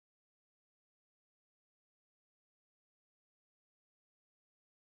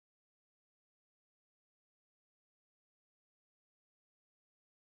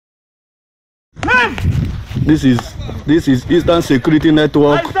This is Eastern Security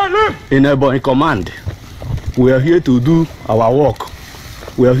Network in EBONYI Command. We are here to do our work.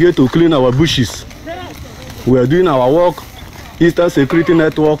 We are here to clean our bushes. We are doing our work. Eastern Security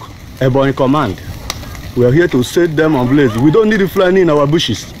Network, EBONYI Command. We are here to set them on blaze. We don't need Fulani in our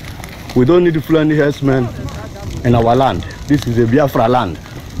bushes. We don't need Fulani herdsmen in our land. This is a Biafra land.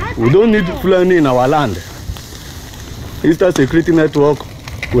 We don't need Fulani in our land. Eastern Security Network,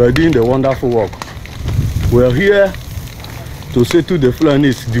 we are doing the wonderful work. We are here to settle the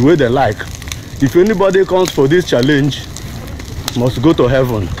Fulanis the way they like. If anybody comes for this challenge, must go to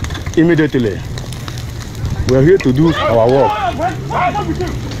heaven immediately. We are here to do our work.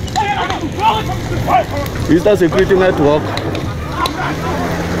 Eastern Security Network.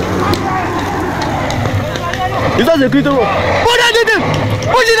 Eastern Security Network.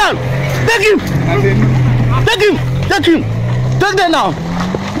 Push it down! Take him! Take him! Take him! Take them now!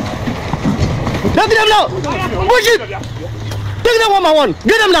 Take them now! Push it! Take them one by one!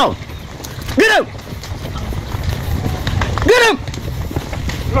 Get them now! Get them! Get them!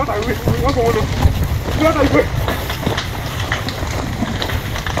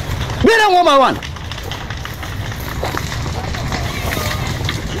 Get them one by one!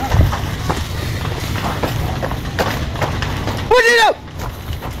 Push it up!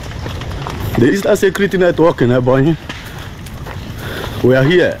 The Eastern Security Network in EBONYI, we are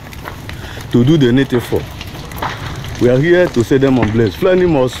here to do the needful. We are here to set them on blaze. Fulani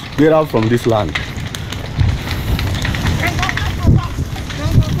must get out from this land.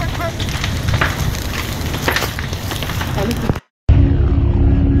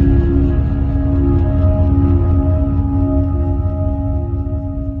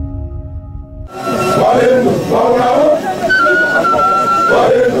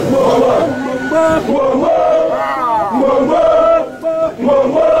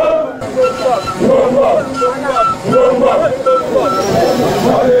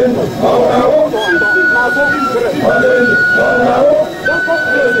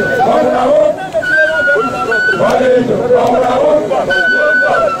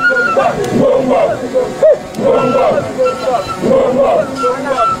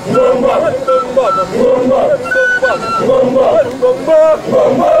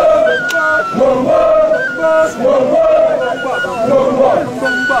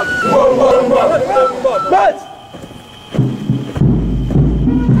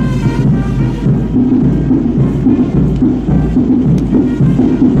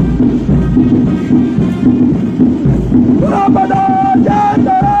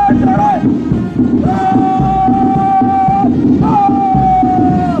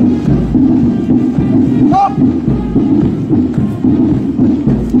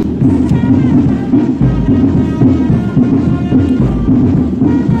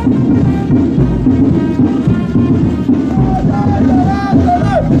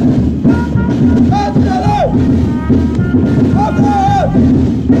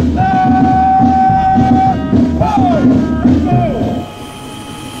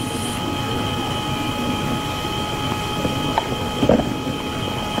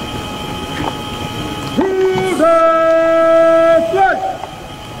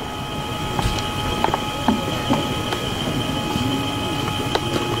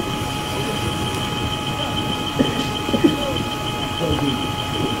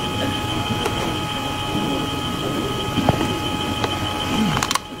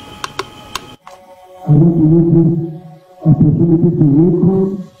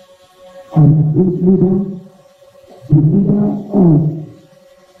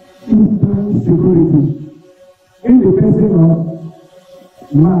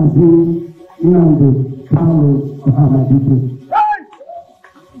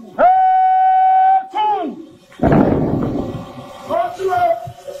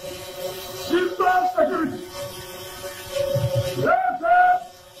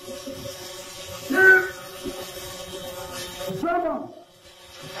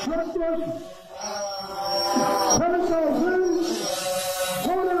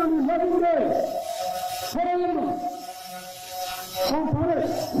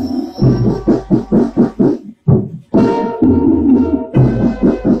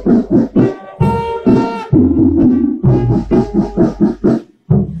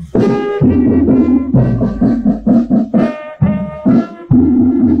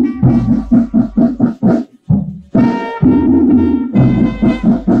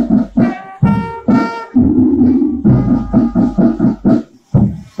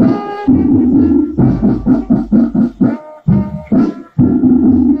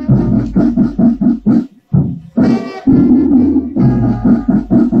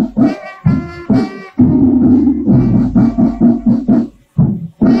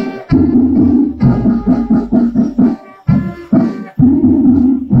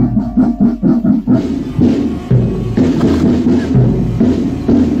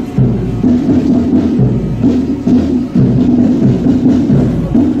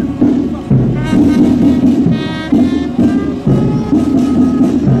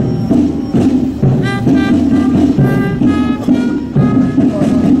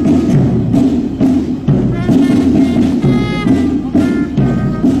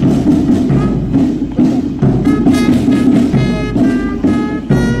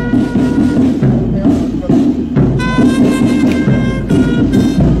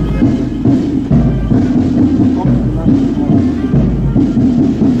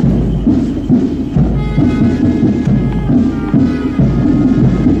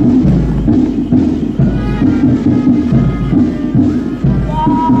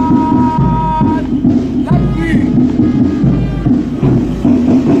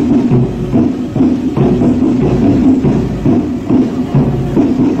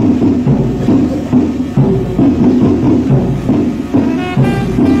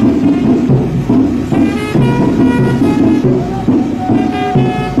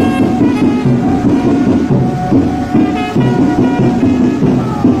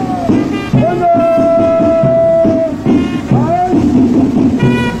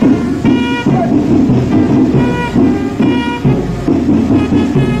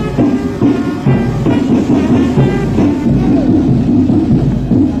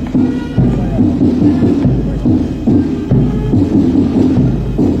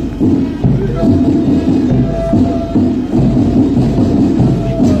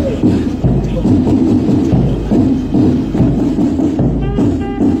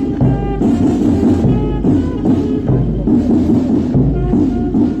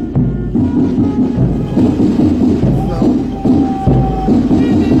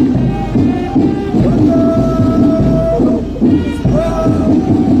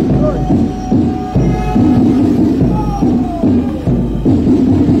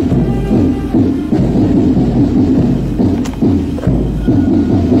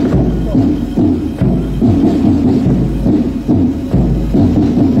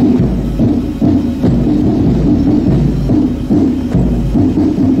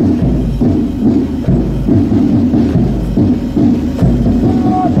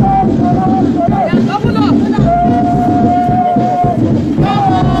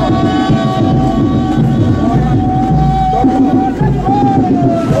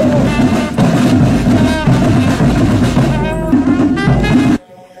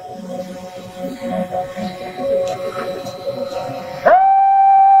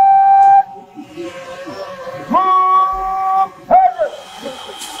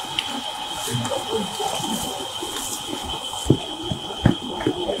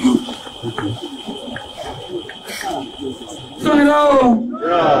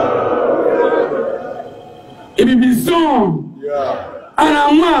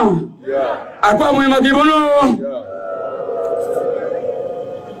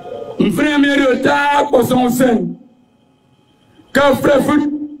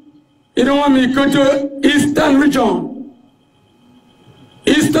 You don't want me to go to Eastern region.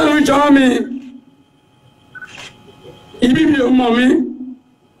 Eastern region, me. Ibibi mommy,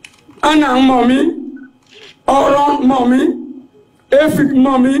 Anna mommy, Oron mommy, Efik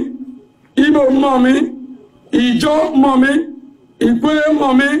mommy, Ibo mommy, Ijo mommy, Ikwe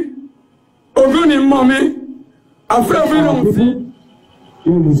mommy, Oguni mommy, Afro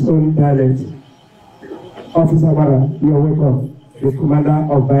in his own dialect. Officer Mara, you are welcome. The commander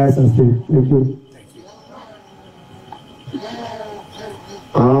of Bayelsa State. Thank you.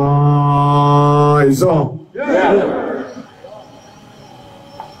 It's on. Yeah.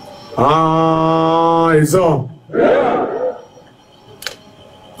 It's on. Yeah.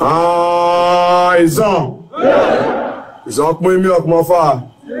 It's on. Yeah. It's on. Put me up, my father.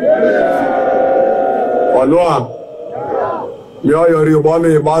 Olua. Me are your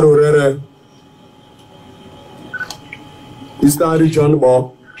bomb, Baru Rere. Eastern region,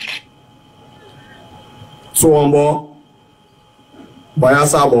 bo. Suambo.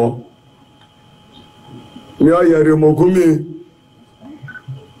 Bayelsa, bo. Me are your Mogumi.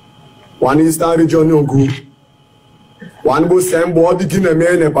 One Eastern region, Yogu. One bo Sembo, the Guinea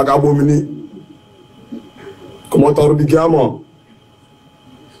men, and Pagabomini. Come out of the Gamma.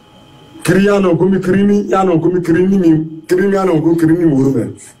 Kriano Gumi Krimi, Yano Gumi Krimi, Krimiano Gumi Krimi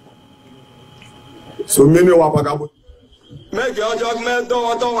woman. So many Wapagabo. Make your judgment,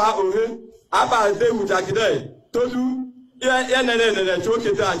 don't have a about day with a day. Todu, and choke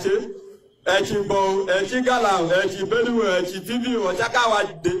it. Echibo, Echigala, Echibelu, Echibibi, or Chakawa,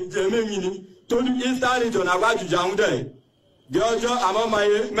 Jemini, Todu Eastern region, Awaju Jamde. Giorgio, among my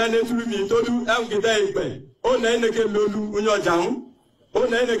men to me, Todu, Elgide, O Neneke Lulu, Unyo Jam, O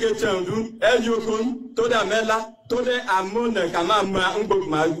Neneke Chandu, Eljokun, Toda Mela, Tode Amone, Kamama,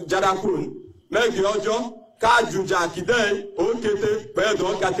 Umbokma, Jarakun, Make Giorgio, Kajuja Kide, O Kete,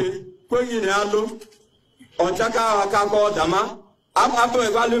 Pedro Kate, Quingiano, or Chaka Kako Dama. I want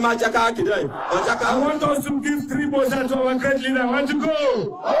us to give 3 votes to our great leader. I want to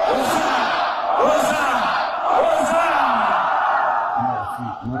go.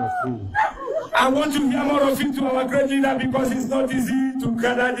 I want to hear more of it to our great leader because it's not easy to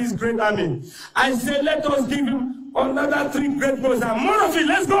gather this great army. I say, let us give him another 3 great votes. More of it.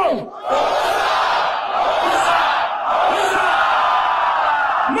 Let's go.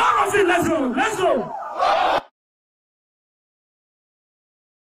 More of it. Let's go. Let's go.